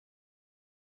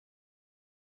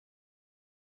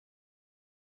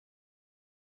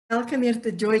Welcome here at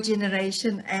the Joy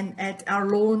Generation and at our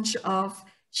launch of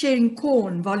Sharing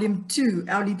Corn, Volume 2,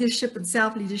 our Leadership and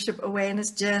Self-Leadership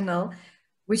Awareness Journal,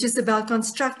 which is about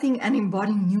constructing and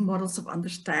embodying new models of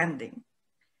understanding.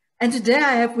 And today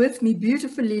I have with me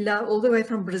beautiful Leila, all the way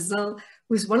from Brazil,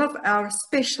 who is one of our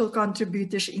special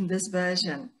contributors in this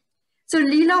version. So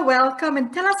Leila, welcome,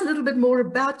 and tell us a little bit more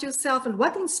about yourself and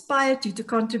what inspired you to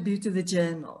contribute to the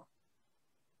journal.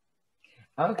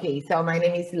 Okay, so my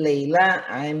name is Leila.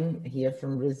 I'm here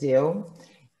from Brazil,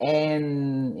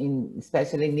 and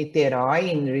especially in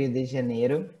Niterói, in Rio de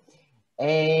Janeiro.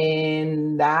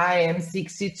 And I am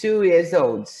 62 years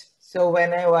old. So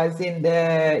when I was in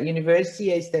the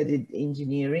university, I studied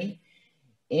engineering,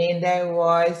 and I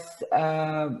was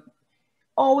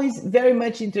always very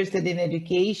much interested in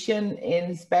education,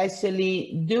 and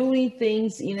especially doing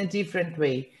things in a different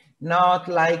way, not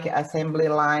like assembly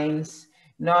lines,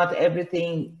 not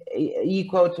everything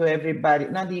equal to everybody,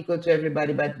 not equal to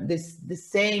everybody, but the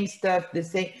same stuff, the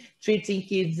same, treating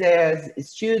kids as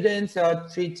students or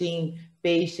treating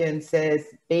patients as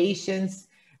patients.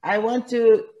 I want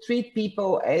to treat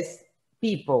people as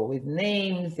people with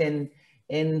names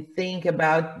and think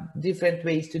about different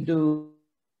ways to do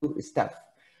stuff.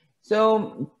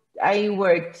 So I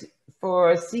worked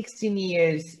for 16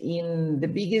 years in the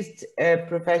biggest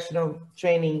professional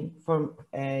training for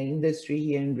industry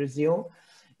here in Brazil.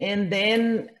 And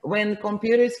then when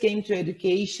computers came to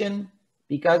education,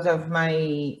 because of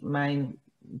my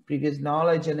previous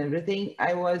knowledge and everything,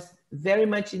 I was very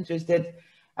much interested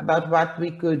about what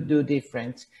we could do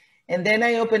different. And then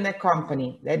I opened a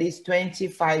company that is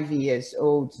 25 years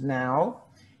old now.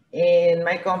 And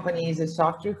my company is a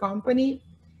software company,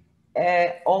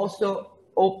 also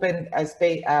open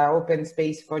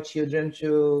space for children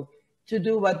to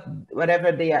do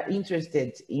whatever they are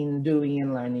interested in doing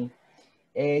and learning.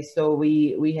 So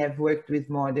we have worked with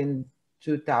more than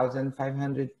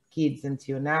 2,500 kids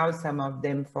until now, some of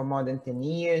them for more than 10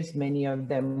 years. Many of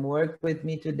them work with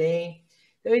me today.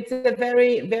 So it's a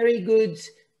very, very good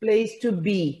place to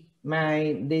be,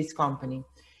 this company.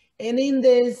 And in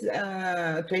this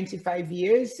 25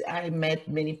 years, I met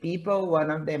many people.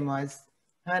 One of them was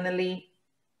Hanali,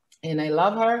 and I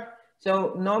love her.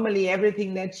 So normally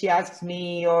everything that she asks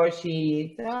me, or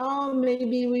she, oh,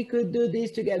 maybe we could do this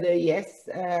together. Yes,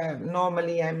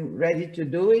 normally I'm ready to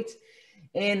do it.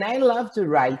 And I love to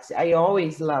write. I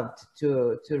always loved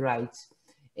to write.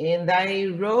 And I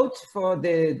wrote for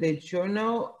the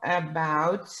journal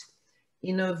about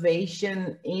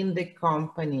innovation in the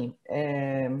company,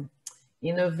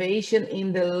 innovation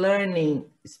in the learning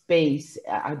space,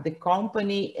 the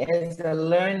company as a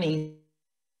learning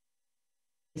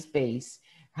space,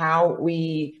 how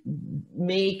we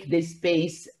make the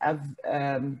space of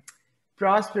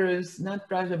prosperous, not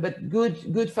prosperous, but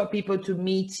good for people to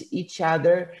meet each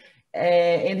other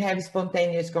and have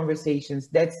spontaneous conversations.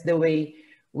 That's the way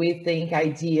we think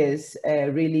ideas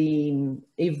really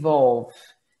evolve,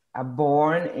 are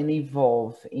born and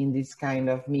evolve in this kind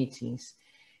of meetings.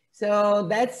 So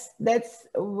that's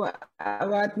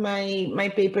what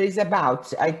my paper is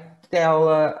about. I tell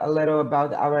a little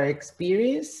about our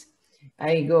experience.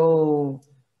 I go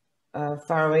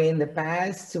far away in the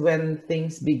past when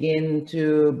things begin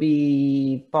to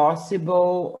be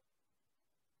possible,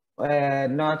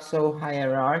 not so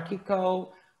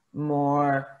hierarchical,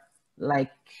 more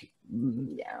like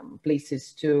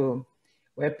places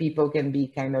where people can be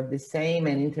kind of the same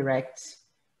and interact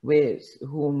with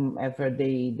whomever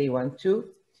they want to.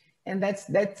 And that's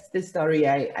the story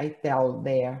I tell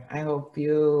there. I hope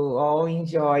you all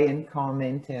enjoy and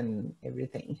comment and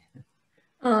everything.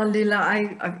 Oh, Leila,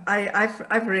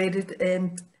 I've read it,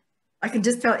 and I can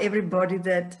just tell everybody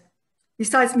that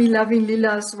besides me loving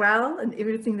Leila as well and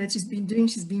everything that she's been doing,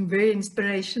 she's been very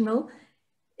inspirational,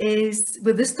 is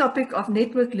with this topic of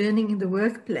network learning in the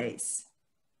workplace.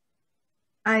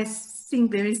 I think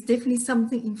there is definitely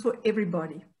something in for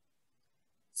everybody.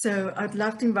 So I'd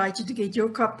love to invite you to get your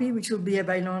copy, which will be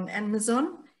available on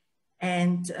Amazon,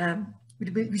 and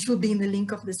which will be in the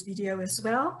link of this video as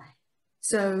well.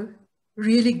 So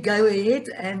really go ahead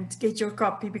and get your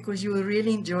copy, because you will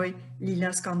really enjoy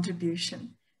Leila's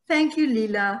contribution. Thank you,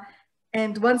 Leila.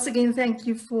 And once again, thank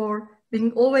you for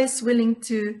being always willing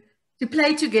to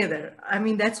play together. I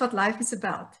mean, that's what life is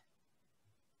about.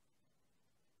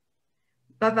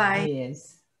 Bye-bye.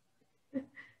 Yes.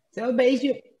 So,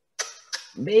 beijo,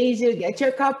 get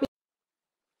your copy.